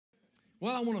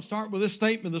Well, I want to start with this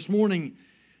statement this morning,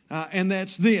 and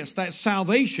that's this, that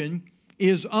salvation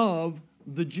is of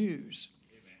the Jews.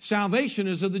 Amen. Salvation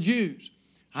is of the Jews.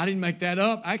 I didn't make that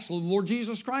up. Actually, the Lord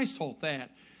Jesus Christ taught that.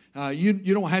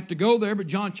 You don't have to go there, but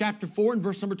John chapter 4 and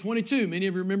verse number 22. Many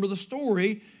of you remember the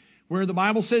story where the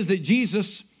Bible says that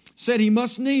Jesus said he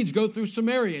must needs go through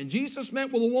Samaria. And Jesus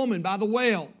met with a woman by the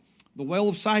well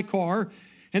of Sychar.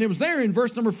 And it was there in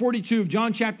verse number 42 of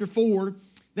John chapter 4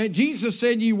 that Jesus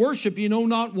said, "Ye worship, ye know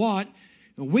not what.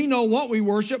 We know what we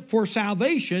worship, for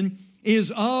salvation is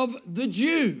of the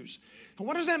Jews." And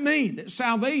what does that mean, that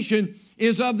salvation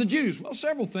is of the Jews? Well,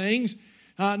 several things.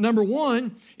 Number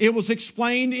one, it was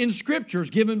explained in scriptures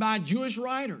given by Jewish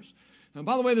writers. And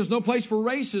by the way, there's no place for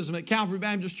racism at Calvary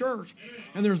Baptist Church.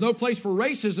 And there's no place for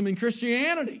racism in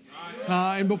Christianity.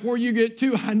 And before you get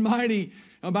too high and mighty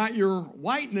about your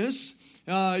whiteness,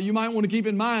 you might want to keep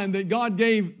in mind that God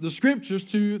gave the scriptures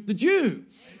to the Jew.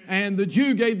 And the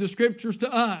Jew gave the scriptures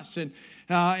to us.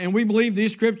 And we believe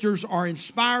these scriptures are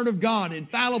inspired of God,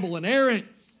 infallible, inerrant,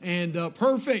 and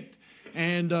perfect,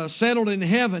 and settled in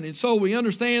heaven. And so we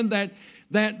understand that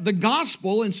the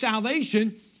gospel and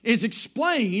salvation is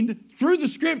explained through the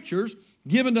scriptures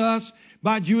given to us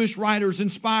by Jewish writers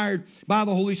inspired by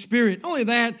the Holy Spirit. Not only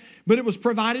that, but it was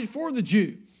provided for the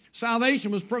Jew.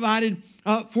 Salvation was provided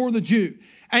for the Jew.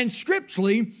 And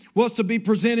scripturally was to be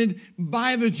presented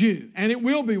by the Jew. And it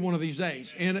will be one of these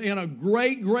days in a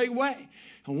great, great way.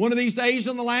 And one of these days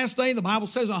on the last day, the Bible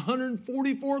says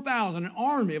 144,000, an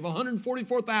army of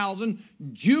 144,000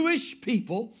 Jewish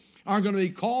people are going to be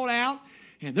called out.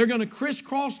 And they're going to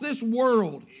crisscross this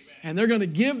world. Amen. And they're going to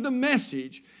give the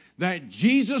message that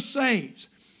Jesus saves.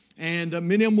 And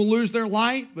many of them will lose their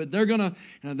life, but they're going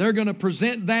to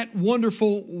present that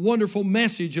wonderful, wonderful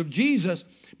message of Jesus.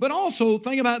 But also,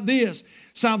 think about this.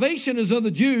 Salvation is of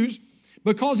the Jews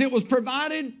because it was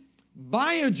provided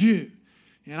by a Jew.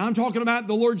 And I'm talking about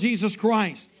the Lord Jesus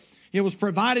Christ. It was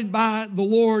provided by the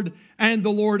Lord and the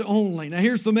Lord only. Now,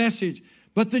 here's the message.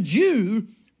 But the Jew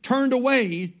turned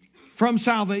away from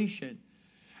salvation.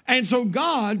 And so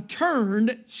God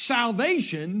turned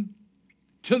salvation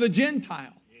to the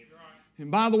Gentile. And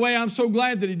by the way, I'm so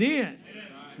glad that He did.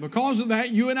 Because of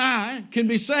that, you and I can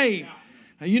be saved.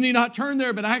 Now, you need not turn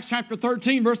there, but Acts chapter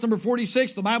 13, verse number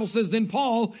 46, the Bible says, "Then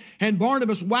Paul and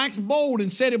Barnabas waxed bold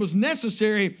and said it was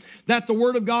necessary that the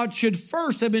word of God should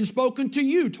first have been spoken to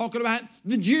you," talking about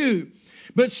the Jew.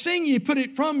 "But seeing ye put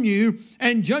it from you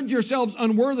and judge yourselves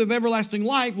unworthy of everlasting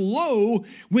life, lo,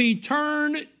 we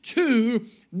turn to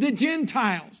the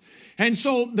Gentiles." And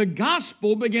so the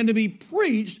gospel began to be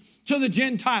preached to the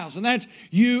Gentiles, and that's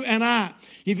you and I.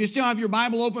 If you still have your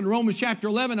Bible open to Romans chapter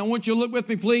 11, I want you to look with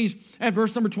me, please, at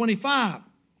verse number 25.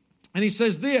 And he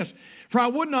says this, "For I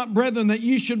would not, brethren, that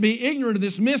ye should be ignorant of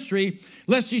this mystery,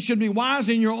 lest ye should be wise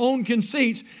in your own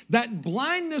conceits, that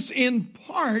blindness in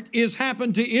part is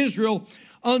happened to Israel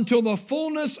until the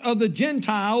fullness of the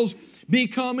Gentiles be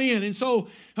come in." And so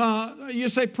you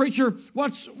say, "Preacher,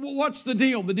 what's the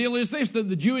deal?" The deal is this, that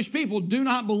the Jewish people do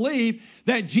not believe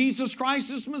that Jesus Christ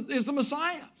is the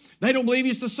Messiah. They don't believe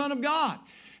He's the Son of God.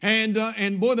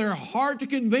 And boy, they're hard to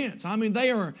convince. I mean,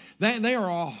 they are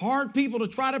a hard people to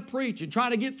try to preach and try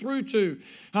to get through to.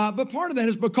 But part of that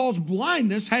is because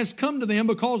blindness has come to them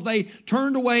because they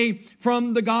turned away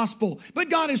from the gospel. But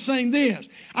God is saying this,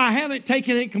 "I haven't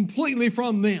taken it completely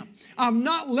from them. I've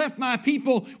not left my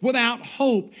people without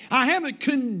hope. I haven't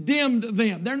condemned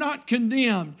them. They're not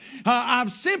condemned.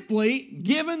 I've simply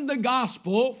given the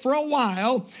gospel for a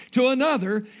while to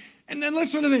another." And then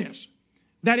listen to this,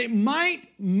 that it might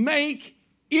make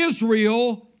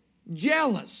Israel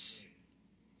jealous.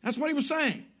 That's what he was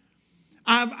saying.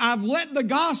 I've let the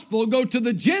gospel go to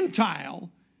the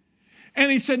Gentile.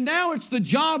 And he said, now it's the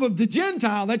job of the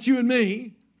Gentile, that's you and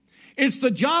me. It's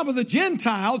the job of the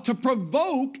Gentile to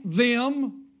provoke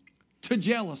them to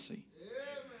jealousy.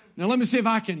 Now let me see if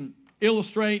I can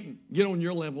illustrate and get on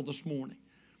your level this morning.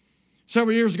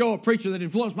 Several years ago, a preacher that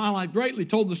influenced my life greatly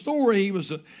told the story.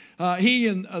 He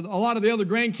and a lot of the other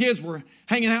grandkids were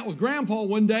hanging out with Grandpa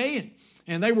one day,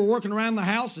 and they were working around the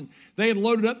house, and they had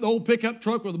loaded up the old pickup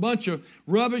truck with a bunch of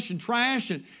rubbish and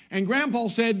trash. And Grandpa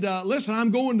said, "Listen,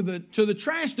 I'm going to the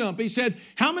trash dump." He said,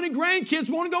 "How many grandkids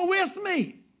want to go with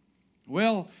me?"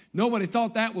 Well, nobody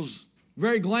thought that was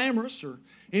very glamorous or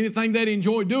anything they'd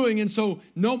enjoy doing, and so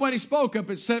nobody spoke up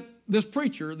except this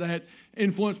preacher that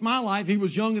influenced my life. He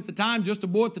was young at the time, just a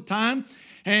boy at the time.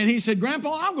 And he said,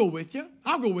 "Grandpa, I'll go with you.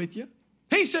 I'll go with you."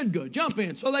 He said, good, jump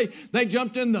in. So they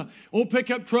jumped in the old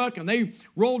pickup truck and they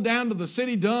rolled down to the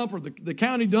city dump or the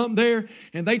county dump there.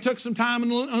 And they took some time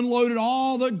and unloaded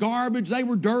all the garbage. They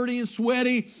were dirty and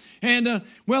sweaty. And,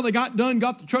 they got done,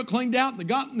 got the truck cleaned out. And they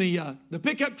got in the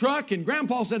pickup truck. And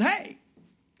Grandpa said, hey,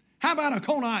 how about a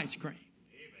cone of ice cream?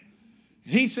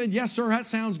 And he said, yes, sir, that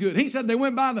sounds good. He said they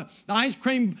went by the ice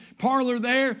cream parlor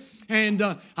there. And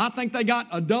I think they got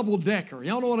a double-decker.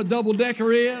 Y'all know what a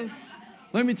double-decker is?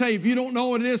 Let me tell you, if you don't know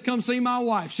what it is, come see my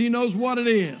wife. She knows what it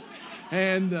is.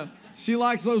 And she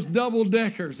likes those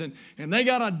double-deckers. And they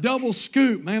got a double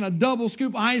scoop, man, a double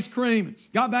scoop ice cream.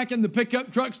 Got back in the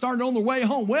pickup truck, started on the way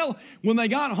home. Well, when they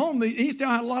got home, he still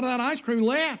had a lot of that ice cream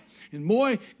left. And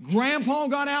boy, Grandpa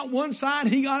got out one side,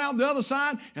 he got out the other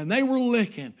side, and they were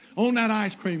licking on that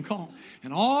ice cream cone.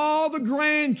 And all the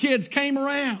grandkids came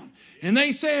around, and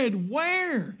they said,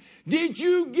 where did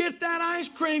you get that ice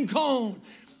cream cone?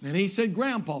 And he said,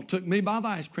 Grandpa took me by the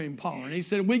ice cream parlor. And he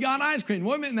said, we got ice cream.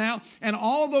 Wait a minute now. And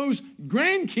all those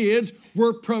grandkids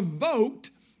were provoked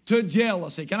to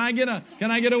jealousy. Can I get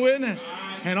a witness?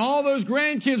 And all those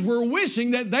grandkids were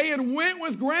wishing that they had went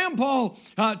with Grandpa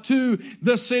to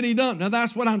the city dump. Now,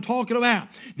 that's what I'm talking about.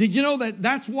 Did you know that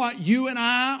that's what you and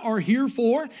I are here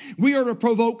for? We are to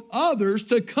provoke others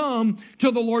to come to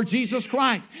the Lord Jesus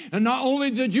Christ. And not only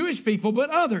the Jewish people,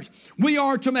 but others. We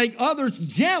are to make others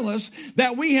jealous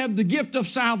that we have the gift of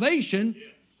salvation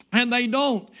and they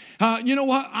don't. You know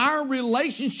what? Our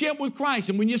relationship with Christ,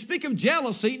 and when you speak of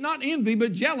jealousy, not envy,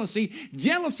 but jealousy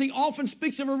often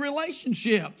speaks of a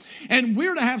relationship. And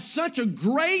we're to have such a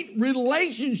great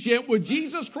relationship with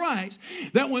Jesus Christ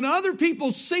that when other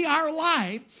people see our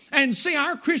life and see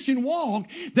our Christian walk,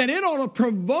 that it ought to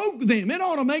provoke them. It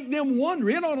ought to make them wonder.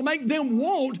 It ought to make them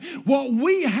want what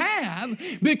we have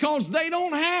because they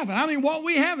don't have it. I mean, what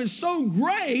we have is so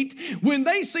great when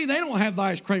they see they don't have the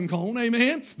ice cream cone.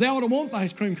 Amen. They ought to want the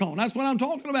ice cream cone. That's what I'm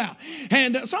talking about.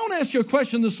 And so I want to ask you a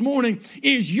question this morning.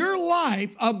 Is your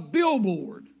life a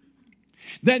billboard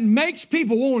that makes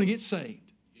people want to get saved?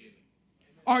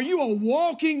 Are you a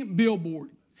walking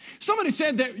billboard? Somebody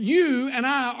said that you and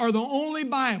I are the only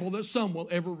Bible that some will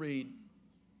ever read.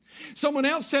 Someone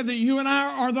else said that you and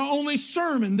I are the only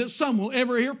sermon that some will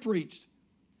ever hear preached.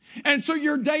 And so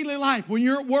your daily life, when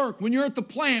you're at work, when you're at the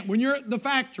plant, when you're at the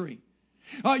factory,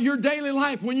 your daily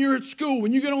life when you're at school,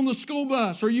 when you get on the school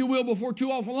bus, or you will before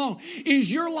too often long, is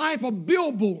your life a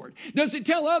billboard? Does it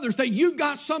tell others that you've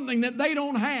got something that they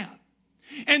don't have?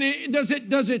 And does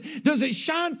it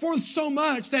shine forth so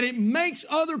much that it makes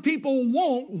other people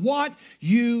want what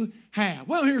you have?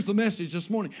 Well, here's the message this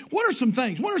morning. What are some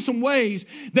things? What are some ways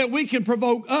that we can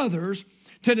provoke others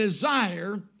to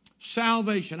desire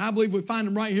salvation? I believe we find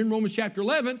them right here in Romans chapter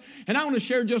 11, and I want to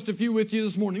share just a few with you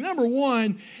this morning. Number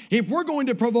one, if we're going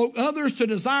to provoke others to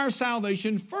desire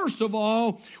salvation, first of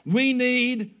all, we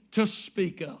need to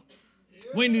speak up.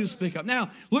 We need to speak up.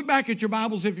 Now, look back at your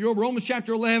Bibles, if you're Romans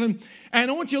chapter 11,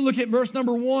 and I want you to look at verse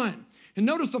number 1. And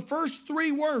notice the first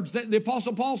three words that the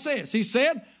Apostle Paul says. He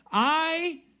said,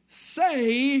 I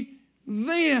say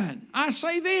then. I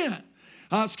say then.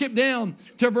 Skip down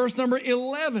to verse number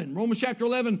 11, Romans chapter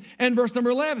 11 and verse number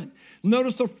 11.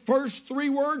 Notice the first three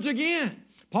words again.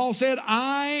 Paul said,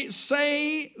 I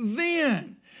say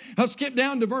then. Skip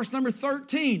down to verse number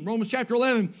 13, Romans chapter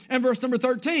 11 and verse number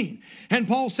 13. And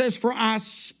Paul says, for I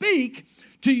speak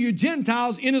to you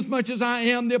Gentiles inasmuch as I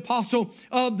am the apostle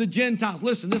of the Gentiles.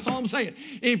 Listen, this is all I'm saying.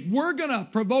 If we're going to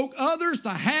provoke others to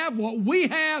have what we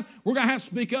have, we're going to have to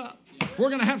speak up. We're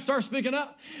going to have to start speaking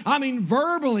up. I mean,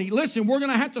 verbally, listen, we're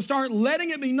going to have to start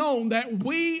letting it be known that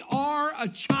we are a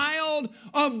child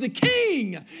of the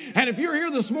King. And if you're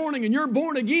here this morning and you're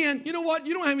born again, you know what?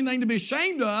 You don't have anything to be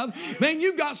ashamed of. Man,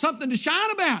 you've got something to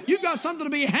shine about. You've got something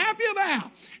to be happy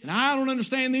about. And I don't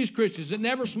understand these Christians that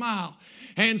never smile.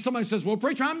 And somebody says, well,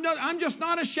 preacher, I'm just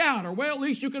not a shouter. Well, at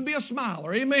least you can be a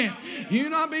smiler. Amen. You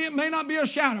may not be a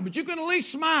shouter, but you can at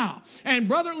least smile. And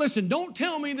brother, listen, don't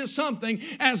tell me that something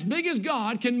as big as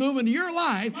God can move into your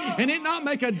life and it not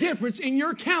make a difference in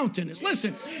your countenance.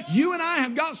 Listen, you and I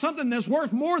have got something that's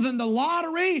worth more than the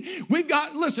lottery.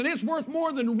 It's worth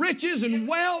more than riches and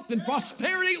wealth and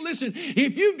prosperity. Listen,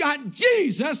 if you've got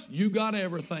Jesus, you got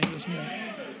everything this morning.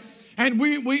 And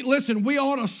we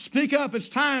ought to speak up. It's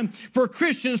time for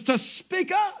Christians to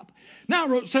speak up. Now, I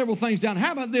wrote several things down.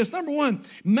 How about this? Number one,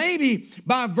 maybe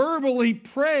by verbally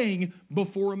praying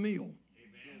before a meal.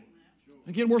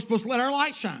 Again, we're supposed to let our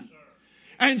light shine.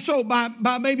 And so by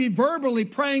maybe verbally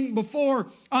praying before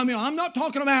a meal. I'm not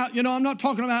talking about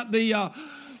the,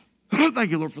 thank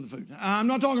you, Lord, for the food. I'm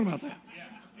not talking about that.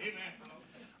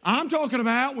 I'm talking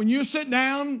about when you sit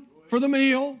down for the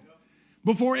meal,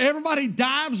 Before everybody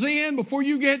dives in, before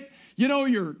you get,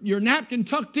 your napkin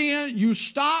tucked in, you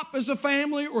stop as a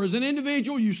family or as an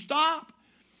individual, you stop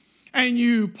and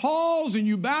you pause and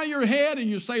you bow your head and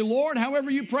you say, Lord, however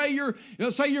you pray,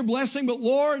 say your blessing, but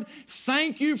Lord,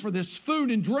 thank you for this food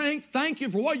and drink. Thank you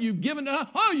for what you've given to us.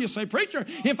 Oh, you say, preacher,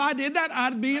 if I did that,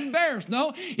 I'd be embarrassed.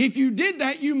 No, if you did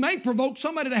that, you may provoke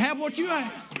somebody to have what you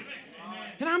have.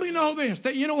 And how many know this?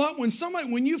 That you know what?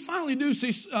 When you finally do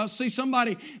see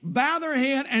somebody bow their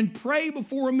head and pray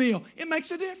before a meal, it makes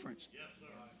a difference.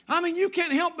 You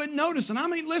can't help but notice. And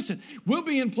listen, we'll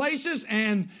be in places,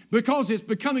 and because it's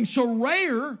becoming so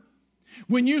rare,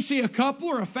 when you see a couple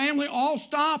or a family all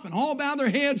stop and all bow their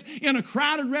heads in a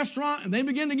crowded restaurant and they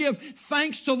begin to give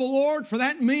thanks to the Lord for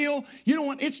that meal, you know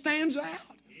what? It stands out.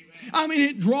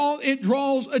 It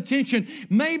draws attention.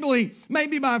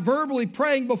 Maybe by verbally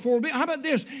praying before. How about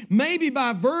this? Maybe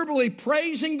by verbally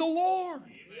praising the Lord.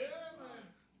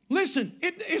 Listen,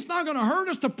 it's not going to hurt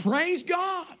us to praise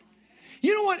God.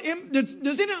 You know what?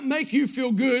 Does it not make you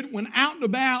feel good when out and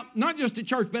about, not just at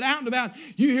church, but out and about,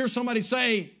 you hear somebody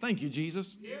say, "Thank you,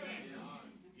 Jesus"?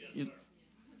 You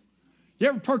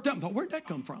ever perked up and thought, where'd that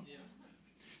come from?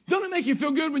 Don't it make you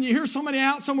feel good when you hear somebody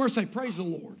out somewhere say, "Praise the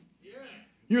Lord"?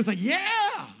 You're thinking,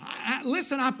 yeah,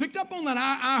 listen, I picked up on that.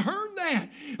 I heard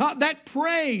that. That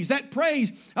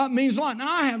praise means a lot. Now,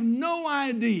 I have no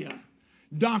idea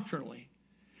doctrinally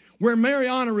where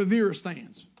Mariano Rivera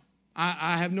stands.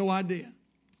 I have no idea.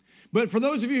 But for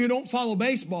those of you who don't follow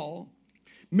baseball,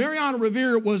 Mariano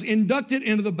Rivera was inducted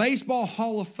into the Baseball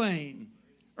Hall of Fame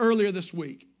earlier this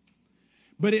week.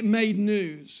 But it made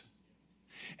news.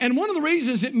 And one of the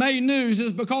reasons it made news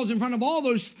is because in front of all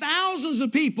those thousands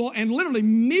of people and literally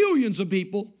millions of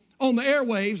people on the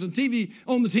airwaves and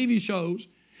on the TV shows,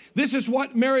 this is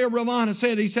what Mario Ravana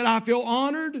said. He said, "I feel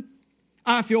honored,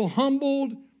 I feel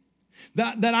humbled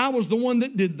that I was the one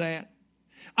that did that.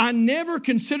 I never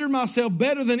considered myself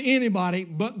better than anybody,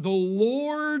 but the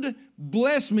Lord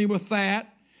blessed me with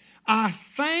that. I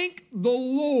thank the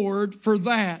Lord for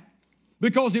that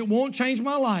because it won't change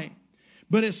my life.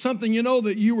 But it's something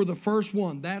that you were the first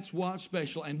one. That's what's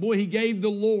special." And boy, he gave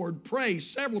the Lord praise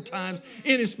several times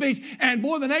in his speech. And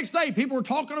boy, the next day, people were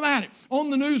talking about it on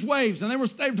the news waves. And they were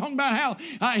talking about how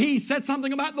he said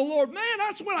something about the Lord. Man,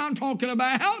 that's what I'm talking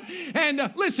about.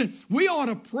 And listen, we ought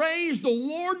to praise the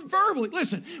Lord verbally.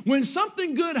 Listen, when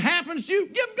something good happens to you,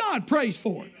 give God praise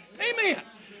for it. Amen.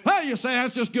 Well, you say,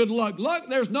 that's just good luck.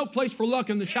 There's no place for luck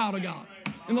in the child of God,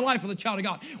 in the life of the child of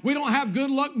God. We don't have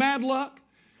good luck, bad luck.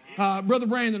 Brother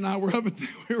Brandon and I were up at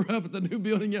the new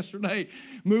building yesterday,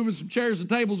 moving some chairs and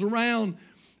tables around,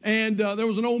 and there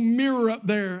was an old mirror up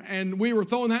there, and we were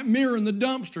throwing that mirror in the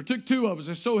dumpster. Took two of us.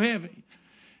 It's so heavy.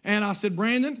 And I said,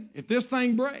 "Brandon, if this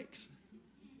thing breaks,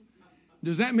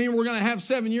 does that mean we're going to have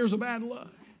 7 years of bad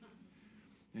luck?"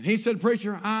 And he said,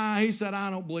 "Preacher, I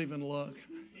don't believe in luck."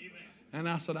 And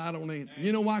I said, "I don't either."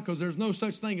 You know why? Because there's no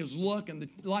such thing as luck in the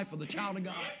life of the child of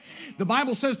God. The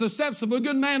Bible says the steps of a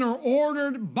good man are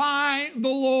ordered by the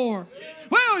Lord.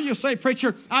 Well, you say,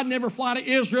 "Preacher, I'd never fly to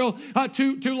Israel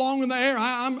too long in the air.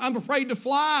 I'm afraid to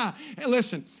fly." Hey,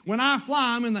 listen, when I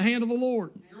fly, I'm in the hand of the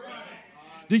Lord.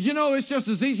 Did you know it's just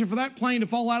as easy for that plane to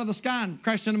fall out of the sky and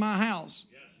crash into my house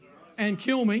and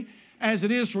kill me as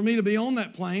it is for me to be on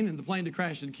that plane and the plane to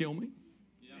crash and kill me?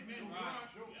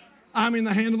 I'm in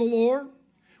the hand of the Lord.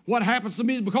 What happens to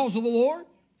me is because of the Lord.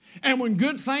 And when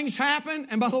good things happen,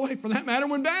 and by the way, for that matter,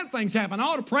 when bad things happen, I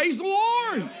ought to praise the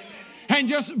Lord. And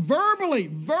just verbally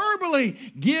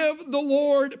give the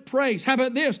Lord praise. How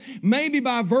about this? Maybe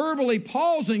by verbally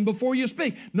pausing before you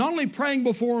speak. Not only praying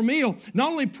before a meal,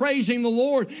 not only praising the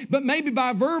Lord, but maybe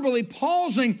by verbally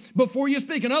pausing before you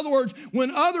speak. In other words, when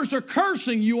others are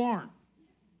cursing, you aren't.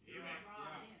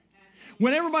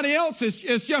 When everybody else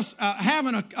is just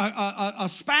having a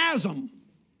spasm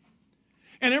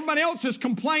and everybody else is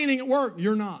complaining at work,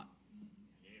 you're not.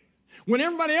 When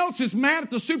everybody else is mad at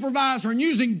the supervisor and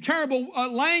using terrible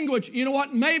language, you know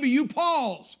what? Maybe you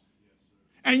pause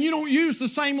and you don't use the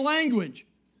same language.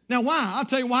 Now, why? I'll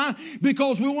tell you why.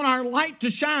 Because we want our light to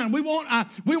shine. We want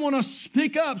to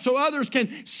speak up so others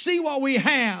can see what we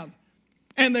have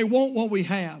and they want what we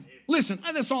have. Listen,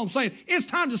 that's all I'm saying. It's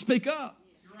time to speak up.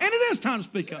 And it is time to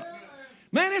speak up.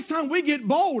 Man, it's time we get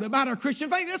bold about our Christian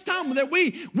faith. It's time that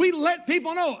we let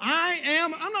people know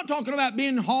I'm not talking about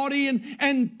being haughty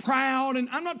and proud, and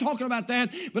I'm not talking about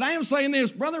that, but I am saying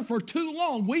this, brother, for too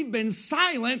long we've been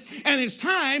silent, and it's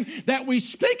time that we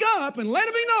speak up and let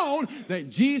it be known that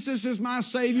Jesus is my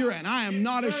Savior, and I am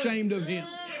not ashamed of Him.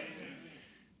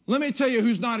 Let me tell you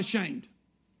who's not ashamed.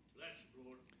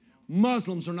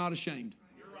 Muslims are not ashamed.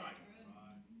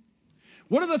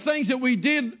 One of the things that we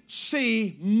did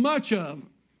see much of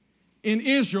in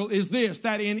Israel is this,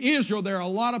 that in Israel there are a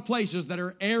lot of places that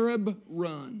are Arab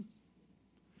run.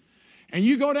 And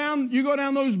you go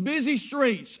down those busy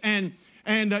streets and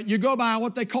you go by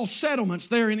what they call settlements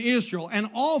there in Israel. And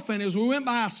often as we went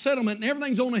by a settlement, and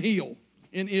everything's on a hill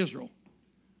in Israel.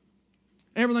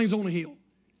 Everything's on a hill.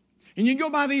 And you go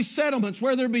by these settlements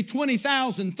where there'd be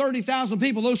 20,000, 30,000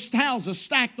 people, those houses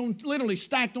literally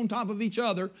stacked on top of each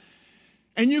other.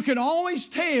 And you could always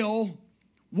tell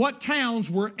what towns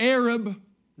were Arab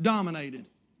dominated.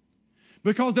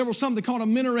 Because there was something called a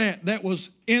minaret that was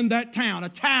in that town, a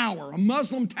tower, a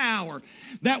Muslim tower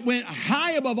that went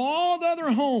high above all the other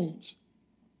homes.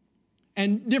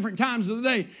 And different times of the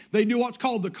day, they do what's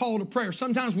called the call to prayer.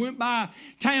 Sometimes we went by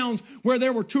towns where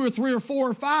there were 2 or 3 or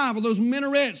 4 or 5 of those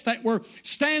minarets that were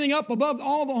standing up above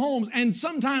all the homes. And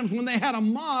sometimes when they had a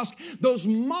mosque, those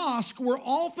mosques were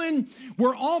often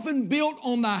built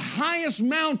on the highest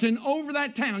mountain over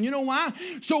that town. You know why?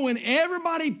 So when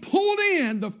everybody pulled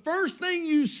in, the first thing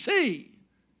you see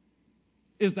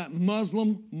is that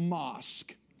Muslim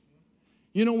mosque.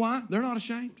 You know why? They're not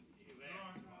ashamed.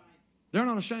 They're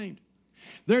not ashamed.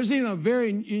 There's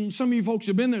even some of you folks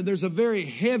have been there, there's a very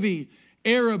heavy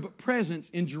Arab presence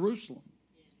in Jerusalem.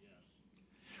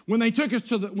 When they took us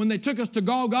to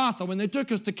Golgotha, when they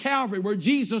took us to Calvary, where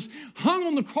Jesus hung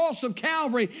on the cross of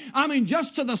Calvary,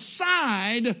 just to the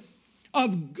side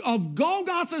of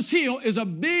Golgotha's hill is a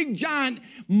big giant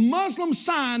Muslim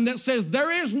sign that says,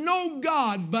 "There is no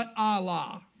God but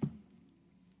Allah."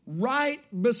 Right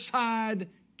beside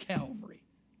Calvary.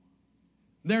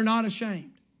 They're not ashamed.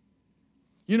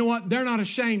 You know what? They're not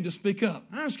ashamed to speak up.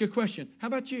 I ask you a question. How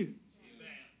about you? Amen.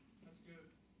 That's good.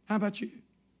 How about you?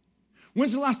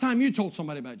 When's the last time you told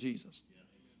somebody about Jesus?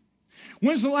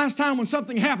 When's the last time when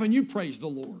something happened you praised the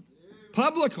Lord?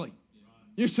 Publicly.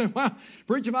 You say, "Well,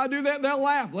 preacher, if I do that, they'll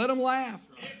laugh." Let them laugh.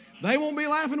 They won't be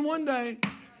laughing one day.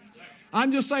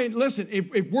 I'm just saying, listen,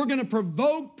 if we're going to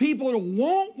provoke people to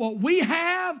want what we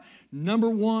have, number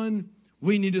one,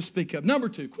 we need to speak up. Number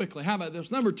two, quickly, how about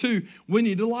this? Number two, we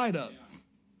need to light up.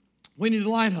 We need to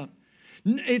light up.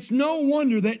 It's no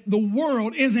wonder that the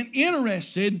world isn't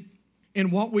interested in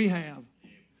what we have.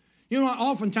 You know,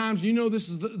 oftentimes, this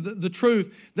is the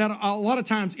truth, that a lot of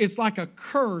times it's like a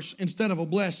curse instead of a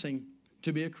blessing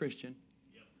to be a Christian.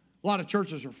 A lot of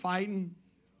churches are fighting,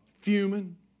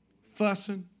 fuming,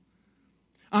 fussing.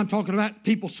 I'm talking about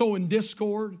people sowing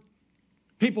discord,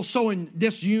 people sowing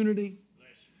disunity.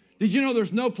 Did you know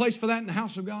there's no place for that in the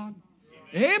house of God?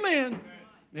 Amen.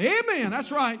 Amen.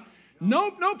 That's right.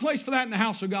 No place for that in the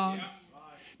house of God.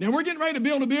 Now, we're getting ready to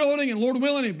build a building, and Lord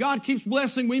willing, if God keeps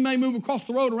blessing, we may move across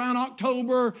the road around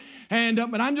October.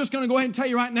 But I'm just going to go ahead and tell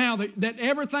you right now that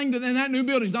everything in that new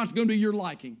building is not going to be your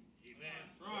liking.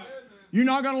 You're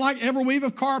not going to like every weave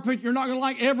of carpet. You're not going to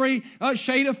like every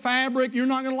shade of fabric. You're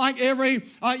not going to like every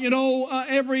part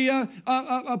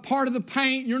of the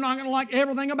paint. You're not going to like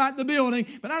everything about the building.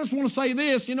 But I just want to say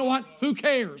this. You know what? Who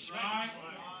cares?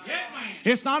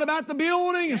 It's not about the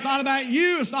building. It's not about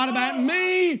you. It's not about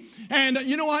me. And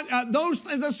you know what?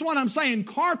 That's what I'm saying.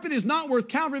 Carpet is not worth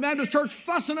Calvary Baptist Church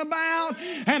fussing about.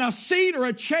 And a seat or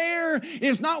a chair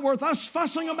is not worth us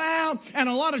fussing about. And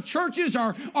a lot of churches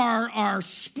are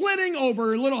splitting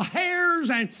over little hairs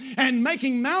and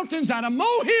making mountains out of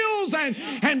molehills.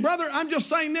 And brother, I'm just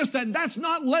saying this, that's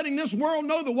not letting this world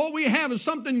know that what we have is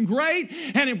something great.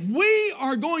 And if we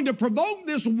are going to provoke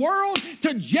this world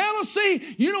to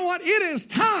jealousy, you know what? It is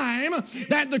time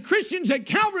that the Christians at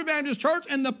Calvary Baptist Church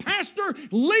and the pastor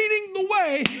leading the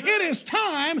way, it is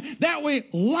time that we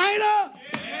light up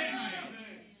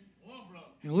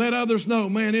and let others know,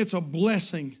 man, it's a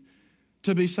blessing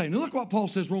to be saved. Now look what Paul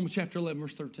says, Romans chapter 11,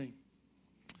 verse 13.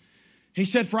 He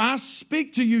said, "For I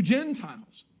speak to you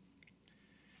Gentiles,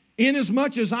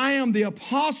 inasmuch as I am the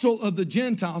apostle of the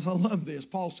Gentiles." I love this.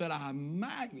 Paul said, "I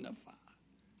magnify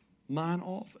mine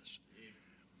office."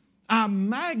 I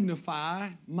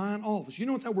magnify mine office. You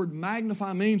know what that word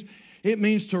magnify means? It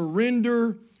means to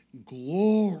render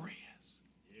glorious.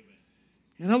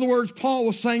 In other words, Paul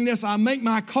was saying this, I make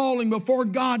my calling before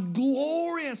God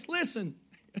glorious. Listen,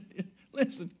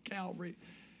 Calvary.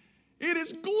 It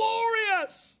is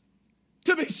glorious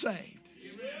to be saved.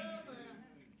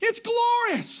 It's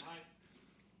glorious.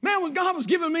 Man, when God was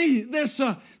giving me this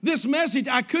message,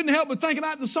 I couldn't help but think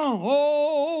about the song.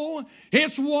 Oh,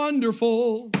 it's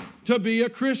wonderful to be a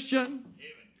Christian.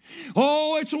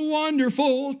 Oh, it's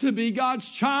wonderful to be God's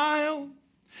child.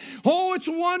 Oh, it's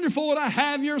wonderful to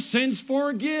have your sins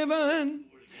forgiven.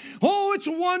 Oh, it's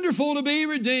wonderful to be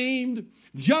redeemed,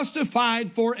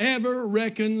 justified, forever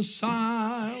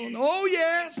reconciled. Oh,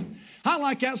 yes. I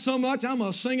like that so much, I'm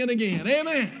going to sing it again.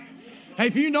 Amen. Hey,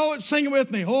 if you know it, sing it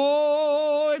with me.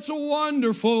 Oh, it's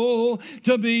wonderful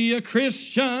to be a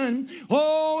Christian.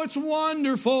 Oh, it's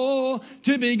wonderful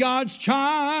to be God's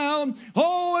child.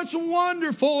 Oh, it's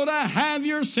wonderful to have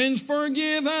your sins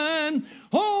forgiven.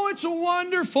 Oh, it's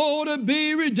wonderful to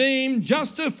be redeemed,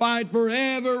 justified,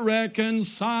 forever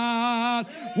reconciled.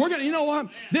 We're going to, you know what?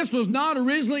 This was not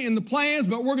originally in the plans,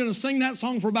 but we're going to sing that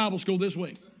song for Bible school this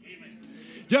week.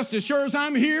 Just as sure as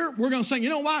I'm here, we're going to sing. You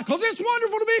know why? Because it's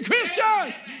wonderful to be a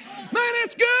Christian. Man,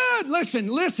 it's good.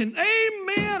 Listen.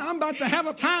 Amen. I'm about to have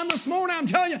a time this morning. I'm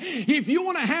telling you, if you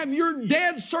want to have your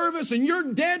dead service and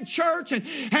your dead church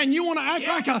and you want to act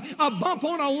like a bump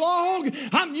on a log,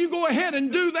 you go ahead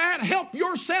and do that. Help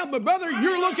yourself. But brother,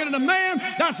 you're looking at a man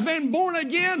that's been born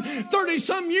again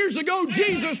 30-some years ago.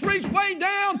 Jesus reached way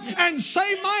down and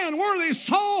saved my unworthy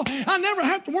soul. I never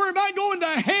have to worry about going to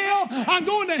hell. I'm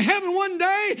going to heaven one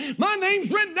day. My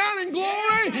name's written down in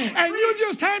glory. And you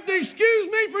just have to excuse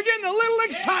me for getting a little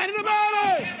excited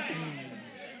about it.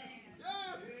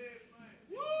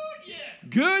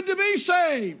 Good to be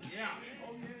saved.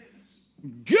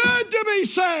 Good to be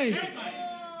saved.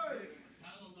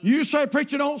 You say,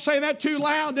 preacher, don't say that too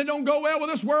loud. That don't go well with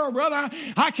this world, brother.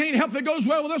 I can't help if it goes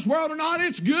well with this world or not.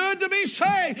 It's good to be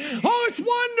saved. Oh, it's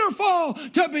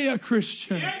wonderful to be a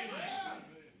Christian.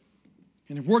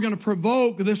 And if we're going to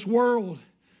provoke this world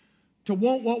to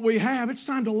want what we have, it's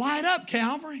time to light up,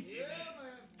 Calvary.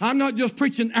 I'm not just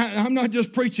preaching,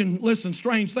 listen,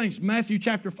 strange things. Matthew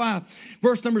chapter 5,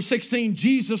 verse number 16,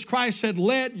 Jesus Christ said,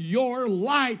 let your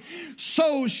light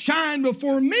so shine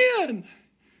before men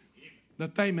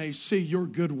that they may see your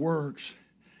good works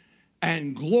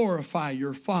and glorify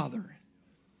your Father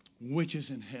which is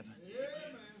in heaven.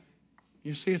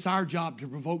 You see, it's our job to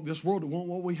provoke this world to want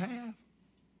what we have.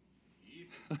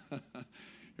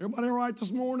 Everybody all right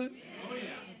this morning?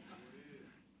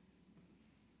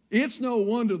 It's no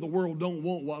wonder the world don't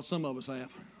want what some of us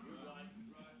have.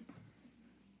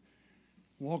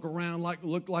 Walk around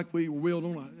look like we were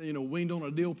weaned on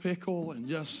a dill pickle and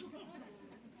just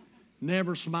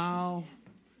never smile.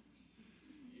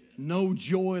 No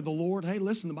joy of the Lord. Hey,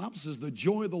 listen, the Bible says the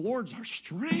joy of the Lord is our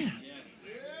strength.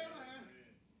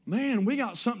 Man, we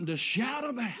got something to shout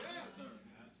about.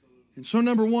 And so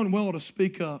number one, we ought to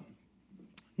speak up.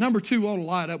 Number two, we ought to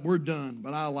light up. We're done,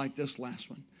 but I like this last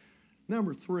one.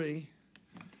 Number three,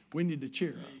 we need to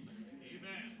cheer up.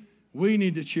 Amen. We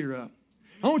need to cheer up.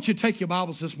 I want you to take your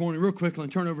Bibles this morning real quickly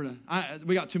and turn over to,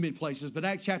 we got too many places, but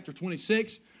Acts chapter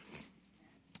 26.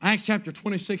 Acts chapter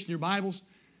 26 in your Bibles.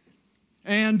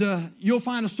 And you'll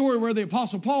find a story where the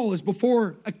Apostle Paul is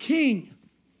before a king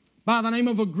by the name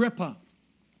of Agrippa.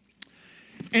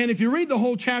 And if you read the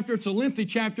whole chapter, it's a lengthy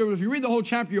chapter, but if you read the whole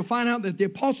chapter, you'll find out that the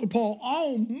Apostle Paul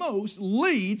almost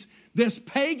leads this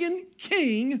pagan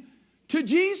king to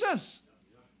Jesus.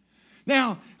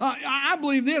 Now, I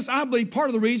believe this. I believe part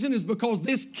of the reason is because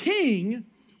this king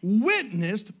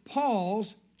witnessed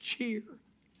Paul's cheer.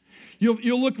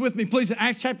 You'll look with me, please, at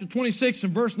Acts chapter 26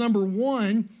 and verse number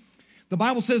 1. The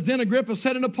Bible says, then Agrippa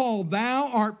said unto Paul, thou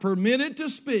art permitted to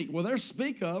speak. Well, there's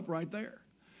speak up right there.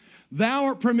 Thou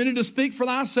art permitted to speak for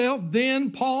thyself.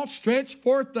 Then Paul stretched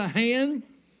forth the hand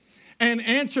and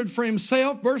answered for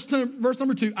himself. Verse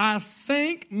number 2, I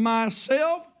think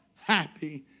myself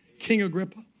happy, King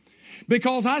Agrippa,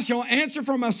 because I shall answer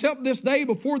for myself this day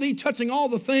before thee touching all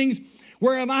the things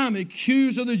whereof I am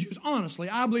accused of the Jews. Honestly,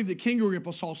 I believe that King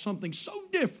Agrippa saw something so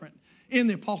different in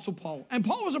the Apostle Paul. And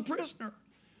Paul was a prisoner.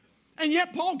 And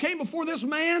yet Paul came before this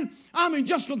man,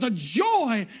 just with the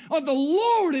joy of the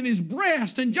Lord in his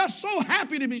breast and just so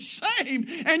happy to be saved.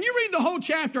 And you read the whole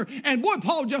chapter, and boy,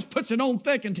 Paul just puts it on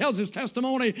thick and tells his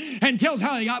testimony and tells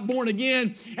how he got born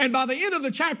again. And by the end of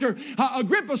the chapter,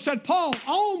 Agrippa said, Paul,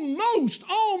 almost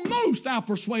thou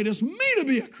persuadest me to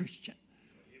be a Christian.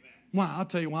 Why? I'll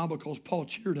tell you why, because Paul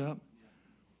cheered up.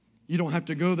 You don't have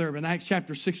to go there, but in Acts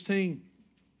chapter 16,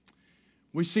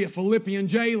 we see a Philippian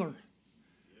jailer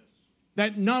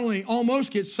that not only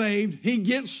almost gets saved, he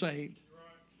gets saved.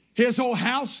 His whole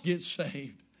house gets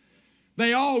saved.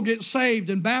 They all get saved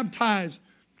and baptized.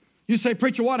 You say,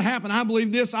 preacher, what happened? I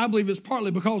believe this. I believe it's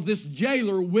partly because this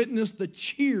jailer witnessed the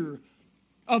cheer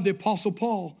of the Apostle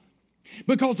Paul.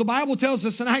 Because the Bible tells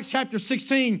us in Acts chapter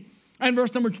 16 And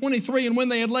verse number 23, and when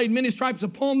they had laid many stripes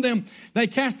upon them, they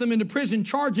cast them into prison,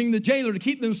 charging the jailer to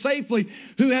keep them safely,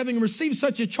 who having received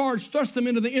such a charge, thrust them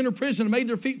into the inner prison and made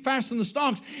their feet fast in the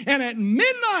stocks. And at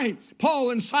midnight,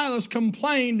 Paul and Silas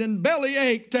complained and belly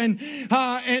ached. And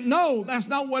no, that's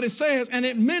not what it says. And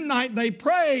at midnight they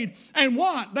prayed, and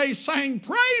what? They sang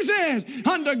praises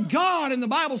unto God. And the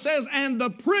Bible says, and the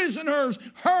prisoners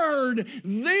heard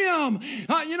them.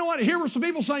 You know what? Here were some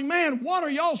people saying, man, what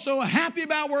are y'all so happy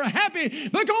about? We're happy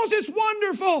because it's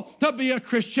wonderful to be a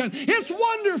Christian. It's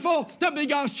wonderful to be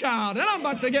God's child. And I'm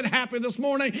about to get happy this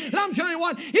morning. And I'm telling you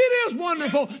what, it is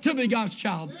wonderful to be God's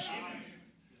child this morning.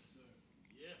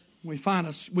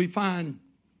 We find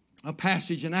a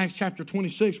passage in Acts chapter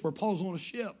 26 where Paul's on a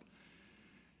ship.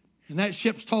 And that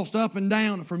ship's tossed up and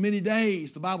down. And for many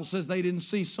days, the Bible says they didn't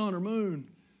see sun or moon.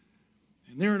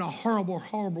 And they're in a horrible,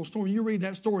 horrible storm. You read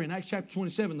that story in Acts chapter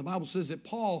 27, the Bible says that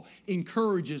Paul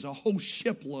encourages a whole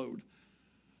shipload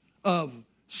of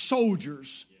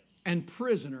soldiers and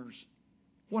prisoners.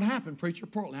 What happened, preacher?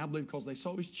 Partly, I believe, because they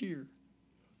saw his cheer.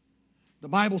 The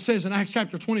Bible says in Acts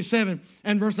chapter 27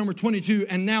 and verse number 22,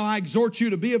 and now I exhort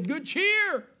you to be of good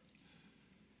cheer.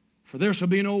 For there shall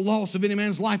be no loss of any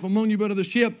man's life among you but of the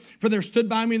ship. For there stood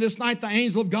by me this night the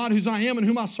angel of God, whose I am and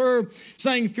whom I serve,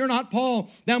 saying, fear not, Paul,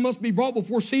 thou must be brought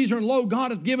before Caesar, and lo,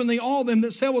 God hath given thee all them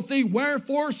that sail with thee.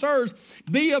 Wherefore, sirs,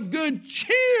 be of good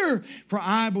cheer, for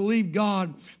I believe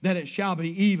God that it shall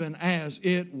be even as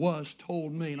it was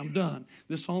told me. And I'm done.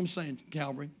 This is all I'm saying,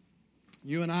 Calvary.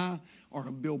 You and I are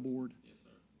a billboard. Yes,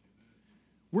 sir.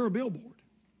 We're a billboard.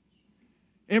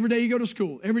 Every day you go to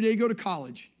school. Every day you go to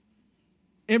college.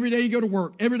 Every day you go to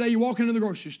work. Every day you walk into the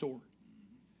grocery store.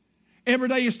 Every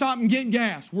day you stop and get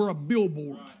gas. We're a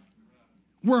billboard.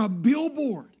 We're a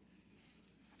billboard.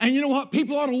 And you know what?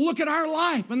 People ought to look at our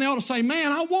life and they ought to say,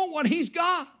 man, I want what he's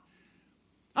got.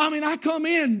 I mean, I come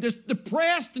in just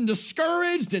depressed and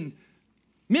discouraged, and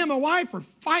me and my wife are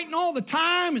fighting all the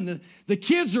time, and the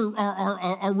kids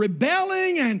are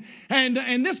rebelling,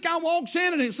 and this guy walks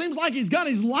in, and it seems like he's got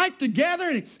his life together,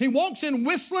 and he walks in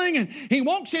whistling, and he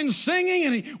walks in singing,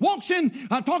 and he walks in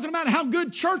talking about how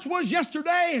good church was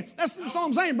yesterday. That's all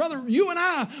I'm saying, brother. You and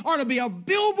I are to be a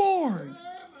billboard. Amen.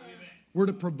 We're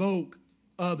to provoke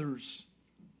others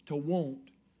to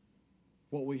want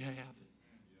what we have.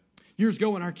 Years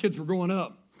ago when our kids were growing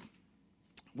up,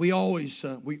 we always,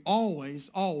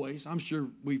 I'm sure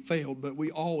we failed, but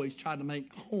we always tried to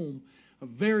make home a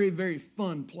very, very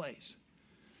fun place.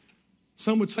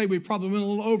 Some would say we probably went a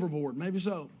little overboard, maybe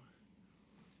so.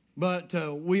 But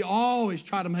we always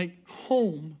try to make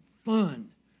home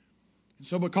fun. And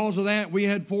so because of that, we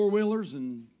had four-wheelers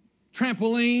and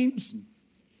trampolines.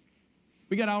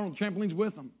 We got out on the trampolines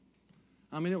with them.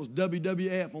 I mean, it was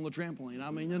WWF on the trampoline.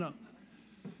 I mean, you know.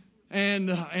 And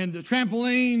the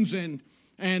trampolines and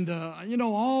you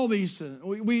know, all these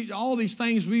all these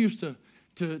things we used to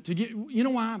get. You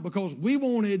know why? Because we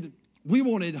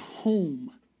wanted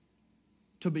home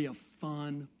to be a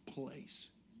fun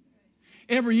place.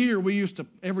 Every year we used to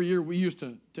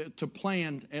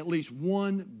plan at least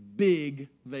one big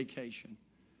vacation.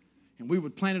 And we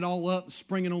would plan it all up,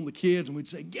 spring it on the kids, and we'd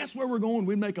say, guess where we're going?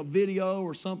 We'd make a video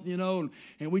or something, you know,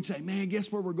 and we'd say, man,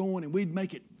 guess where we're going? And we'd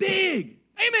make it big.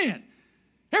 Amen.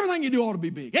 Everything you do ought to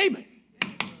be big. Amen.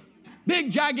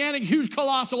 Big, gigantic, huge,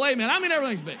 colossal. Amen. I mean,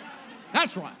 everything's big.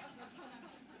 That's right.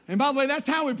 And by the way, that's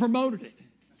how we promoted it.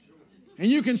 And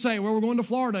you can say, well, we're going to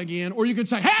Florida again. Or you can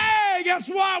say, hey, guess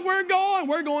what?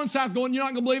 We're going south. You're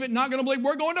not going to believe it. Not going to believe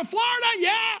we're going to Florida.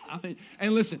 Yeah. I mean,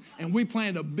 and listen, and we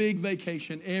planned a big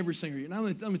vacation every single year. Now,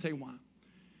 let me tell you why.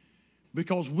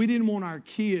 Because we didn't want our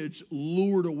kids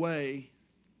lured away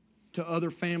to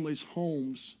other families'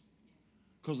 homes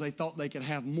because they thought they could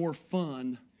have more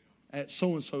fun at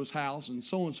so-and-so's house and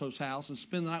so-and-so's house and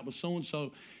spend the night with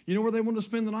so-and-so. You know where they wanted to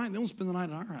spend the night? They want to spend the night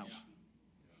at our house.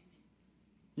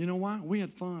 You know why? We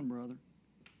had fun, brother.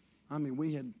 I mean,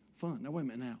 we had fun. Now, wait a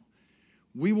minute now.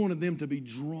 We wanted them to be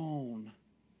drawn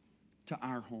to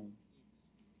our home.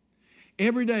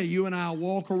 Every day you and I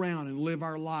walk around and live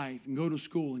our life and go to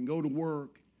school and go to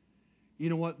work. You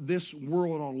know what? This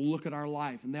world ought to look at our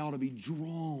life and they ought to be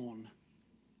drawn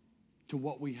to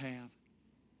what we have.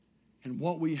 And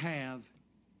what we have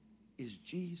is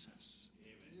Jesus.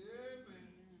 Amen.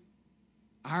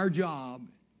 Our job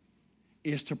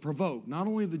is to provoke not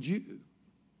only the Jew,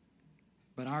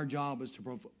 but our job is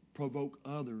to provoke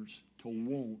others to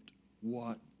want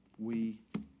what we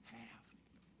have.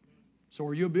 So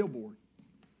are you a billboard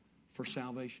for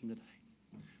salvation today?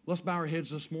 Let's bow our heads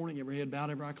this morning, every head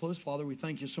bowed, every eye closed. Father, we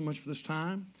thank you so much for this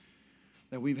time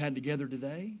that we've had together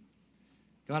today.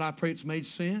 God, I pray it's made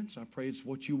sense. I pray it's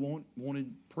what you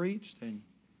wanted preached. And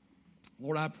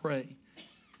Lord, I pray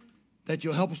that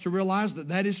you'll help us to realize that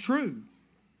that is true.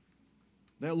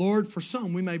 That, Lord, for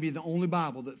some, we may be the only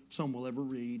Bible that some will ever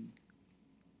read.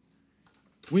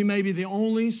 We may be the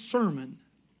only sermon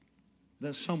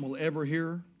that some will ever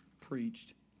hear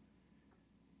preached.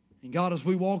 And God, as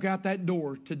we walk out that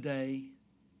door today,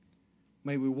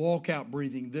 may we walk out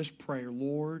breathing this prayer: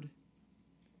 Lord,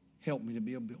 help me to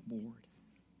be a billboard.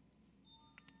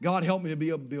 God, help me to be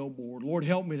a billboard. Lord,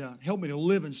 help me to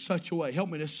live in such a way. Help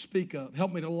me to speak up.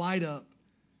 Help me to light up.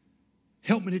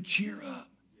 Help me to cheer up.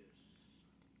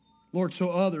 Lord, so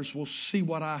others will see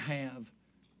what I have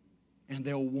and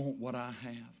they'll want what I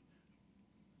have.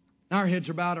 Now our heads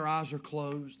are bowed, our eyes are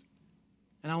closed.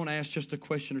 And I want to ask just a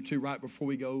question or two right before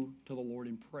we go to the Lord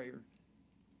in prayer.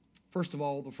 First of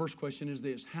all, the first question is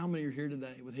this: how many are here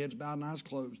today with heads bowed and eyes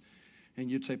closed? And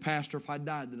you'd say, Pastor, if I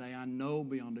died today, I know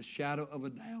beyond a shadow of a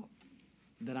doubt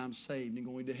that I'm saved and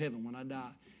going to heaven when I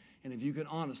die. And if you can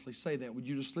honestly say that, would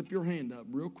you just slip your hand up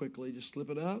real quickly? Just slip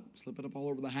it up all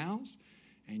over the house,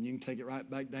 and you can take it right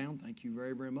back down. Thank you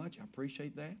very, very much. I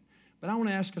appreciate that. But I want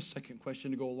to ask a second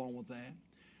question to go along with that.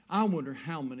 I wonder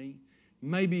how many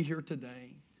may be here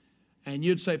today, and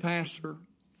you'd say, Pastor,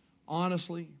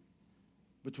 honestly,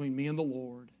 between me and the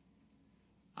Lord,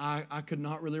 I could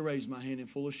not really raise my hand in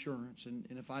full assurance. And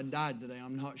if I died today,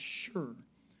 I'm not sure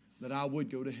that I would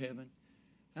go to heaven.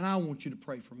 And I want you to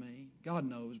pray for me. God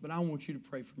knows, but I want you to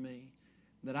pray for me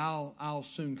that I'll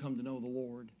soon come to know the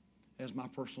Lord as my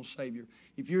personal Savior.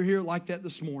 If you're here like that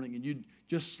this morning and you'd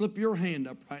just slip your hand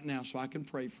up right now so I can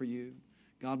pray for you.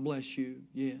 God bless you.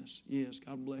 Yes,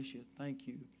 God bless you. Thank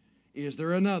you. Is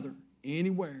there another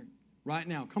anywhere right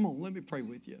now? Come on, let me pray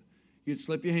with you. You'd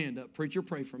slip your hand up. Preacher,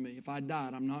 pray for me. If I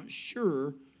died, I'm not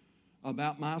sure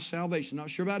about my salvation, not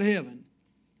sure about heaven.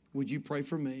 Would you pray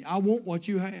for me? I want what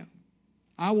you have.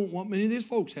 I want what many of these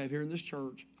folks have here in this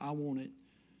church. I want it.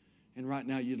 And right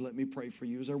now, you'd let me pray for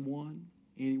you. Is there one?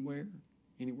 Anywhere?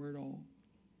 Anywhere at all?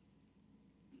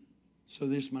 So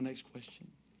this is my next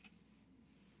question.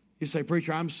 You say,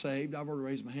 Preacher, I'm saved. I've already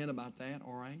raised my hand about that.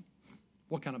 All right.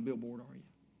 What kind of billboard are you?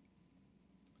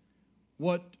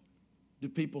 What do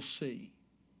people see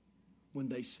when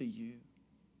they see you?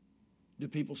 Do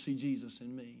people see Jesus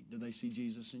in me? Do they see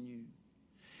Jesus in you?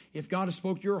 If God has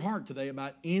spoke to your heart today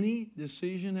about any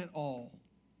decision at all,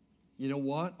 you know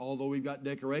what? Although we've got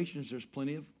decorations, there's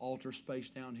plenty of altar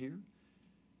space down here.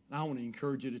 And I want to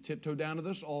encourage you to tiptoe down to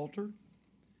this altar,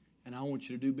 and I want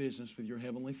you to do business with your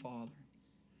Heavenly Father.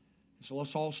 And so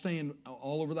let's all stand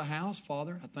all over the house.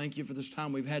 Father, I thank you for this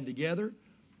time we've had together.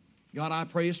 God, I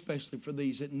pray especially for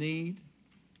these that need,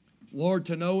 Lord,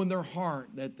 to know in their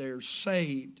heart that they're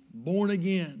saved, born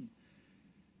again,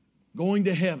 going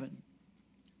to heaven.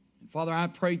 And Father, I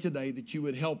pray today that you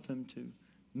would help them to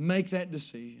make that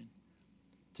decision,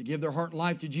 to give their heart and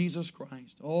life to Jesus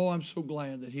Christ. Oh, I'm so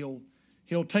glad that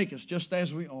He'll take us just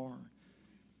as we are.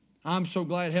 I'm so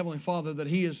glad, Heavenly Father, that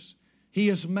He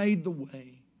has made the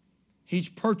way. He's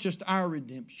purchased our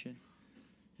redemption.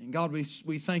 And God, we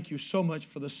thank you so much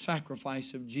for the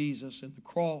sacrifice of Jesus and the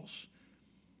cross.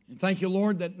 And thank you,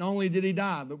 Lord, that not only did He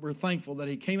die, but we're thankful that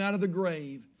He came out of the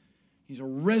grave. He's a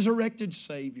resurrected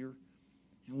Savior.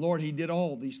 And Lord, He did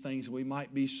all these things that we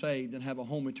might be saved and have a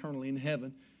home eternally in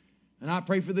heaven. And I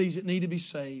pray for these that need to be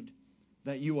saved,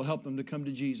 that you will help them to come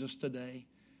to Jesus today.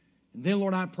 And then,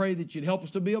 Lord, I pray that you'd help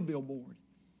us to be a billboard.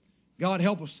 God,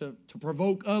 help us to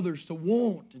provoke others to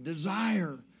want and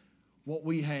desire what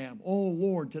we have. Oh,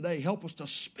 Lord, today, help us to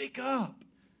speak up.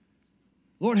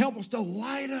 Lord, help us to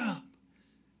light up.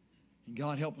 And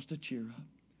God, help us to cheer up.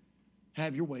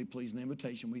 Have your way, please, in the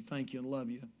invitation. We thank you and love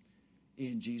you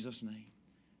in Jesus' name.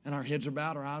 And our heads are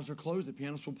bowed, our eyes are closed. The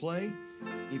pianist will play.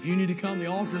 If you need to come, the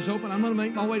altar is open. I'm going to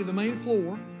make my way to the main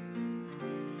floor.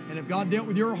 And if God dealt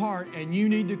with your heart and you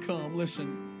need to come,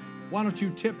 listen, why don't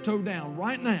you tiptoe down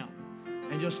right now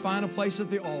and just find a place at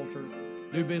the altar.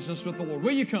 Do business with the Lord.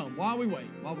 Will you come while we wait?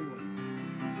 While we wait.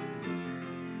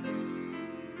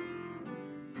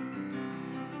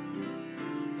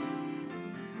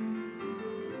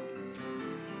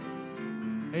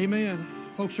 Amen.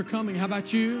 Folks are coming. How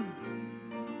about you?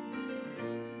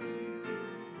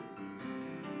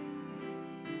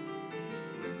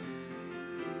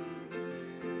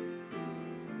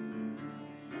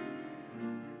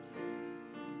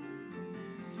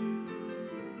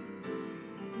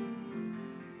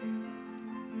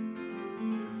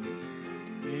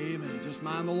 Amen. Just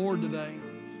mind the Lord today.